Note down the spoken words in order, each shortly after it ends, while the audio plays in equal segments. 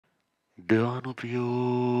Devanupriyo,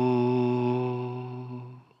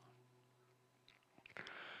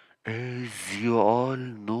 as you all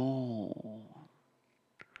know,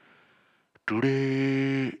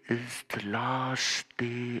 today is the last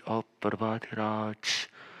day of Parvadhiraj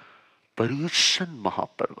Paryushan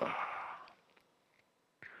Mahaparva.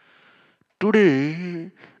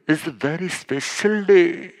 Today is a very special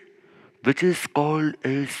day which is called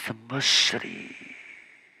a Samvatsari.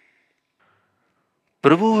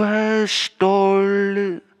 Prabhu has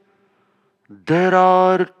told there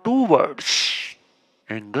are two words,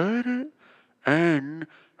 anger and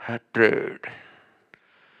hatred.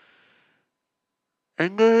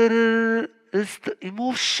 Anger is the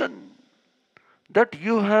emotion that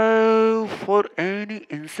you have for any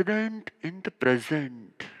incident in the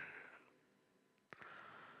present.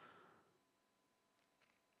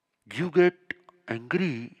 You get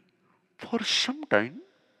angry for some time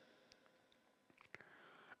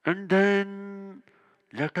and then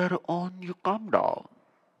later on you calm down.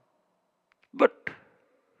 But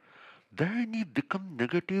when you become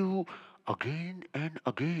negative again and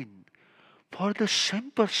again for the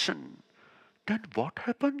same person, then what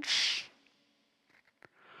happens?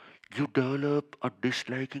 You develop a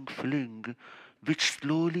disliking feeling which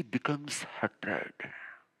slowly becomes hatred.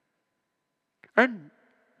 And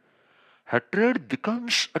hatred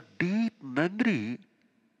becomes a deep memory,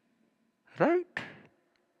 right?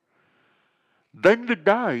 When we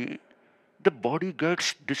die, the body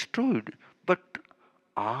gets destroyed, but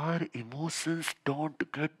our emotions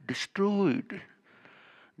don't get destroyed.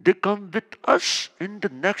 They come with us in the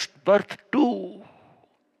next birth too.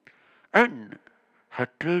 And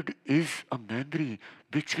hatred is a memory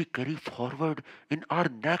which we carry forward in our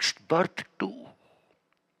next birth too.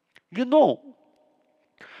 You know,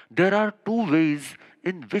 there are two ways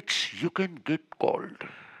in which you can get cold.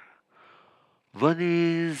 One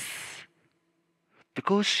is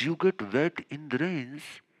because you get wet in the rains,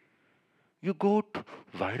 you got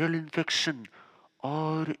viral infection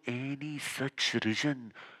or any such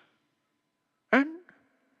reason. And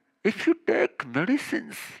if you take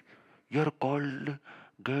medicines, your cold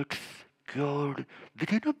gets cured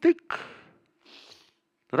within a week.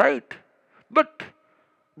 Right? But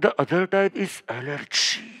the other type is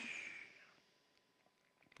allergy.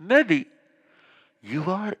 Maybe you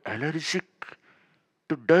are allergic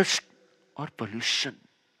to dust or pollution.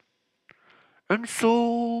 And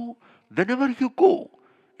so, whenever you go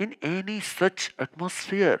in any such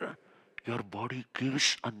atmosphere, your body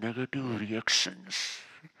gives a negative reactions.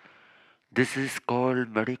 This is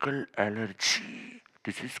called medical allergy.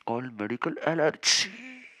 This is called medical allergy.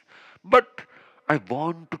 But I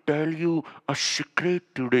want to tell you a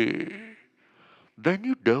secret today. When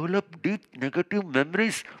you develop deep negative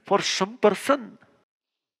memories for some person,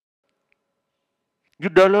 you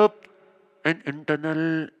develop an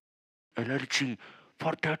internal allergy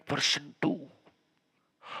for that person too.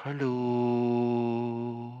 Hello.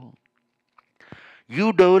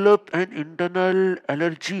 You develop an internal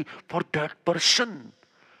allergy for that person.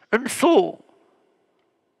 And so,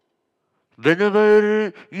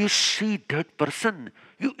 whenever you see that person,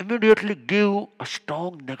 you immediately give a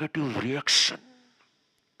strong negative reaction.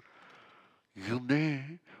 You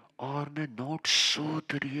may or may not show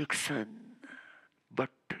the reaction, but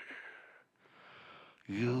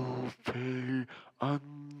you feel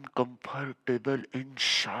uncomfortable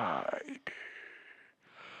inside.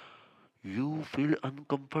 You feel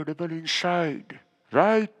uncomfortable inside,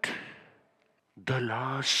 right? The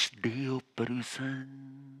last day of Paryushan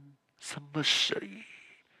Samvatsari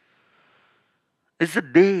is a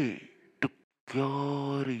day to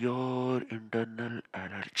cure your internal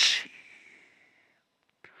allergy.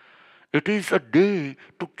 It is a day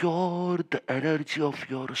to cure the allergy of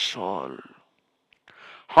your soul.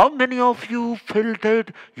 How many of you feel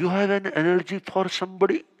that you have an allergy for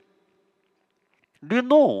somebody? Do you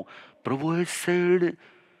know? Prabhu has said,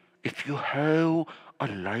 if you have a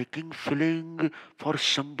liking feeling for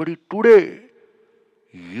somebody today,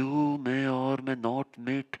 you may or may not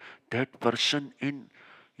meet that person in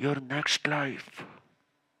your next life.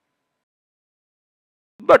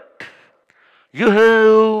 But you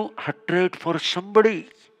have hatred for somebody.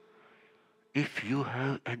 If you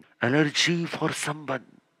have an allergy for someone,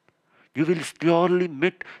 you will surely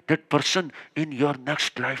meet that person in your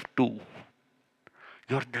next life too.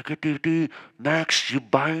 Your negativity makes you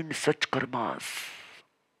bind such karmas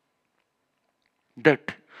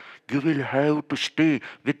that you will have to stay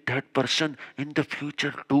with that person in the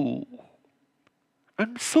future too.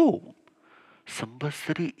 And so,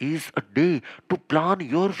 Samvatsari is a day to plan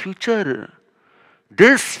your future.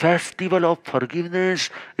 This festival of forgiveness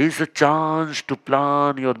is a chance to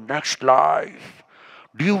plan your next life.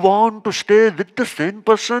 Do you want to stay with the same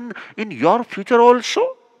person in your future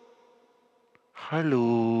also?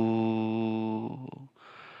 Hello?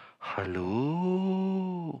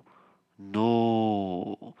 Hello?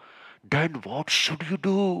 No. Then what should you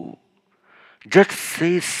do? Just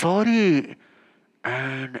say sorry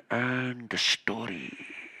and end the story.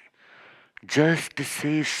 Just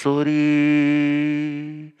say sorry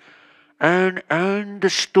and end the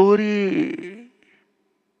story.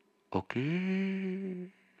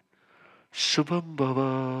 Okay? Shubham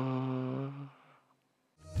Baba.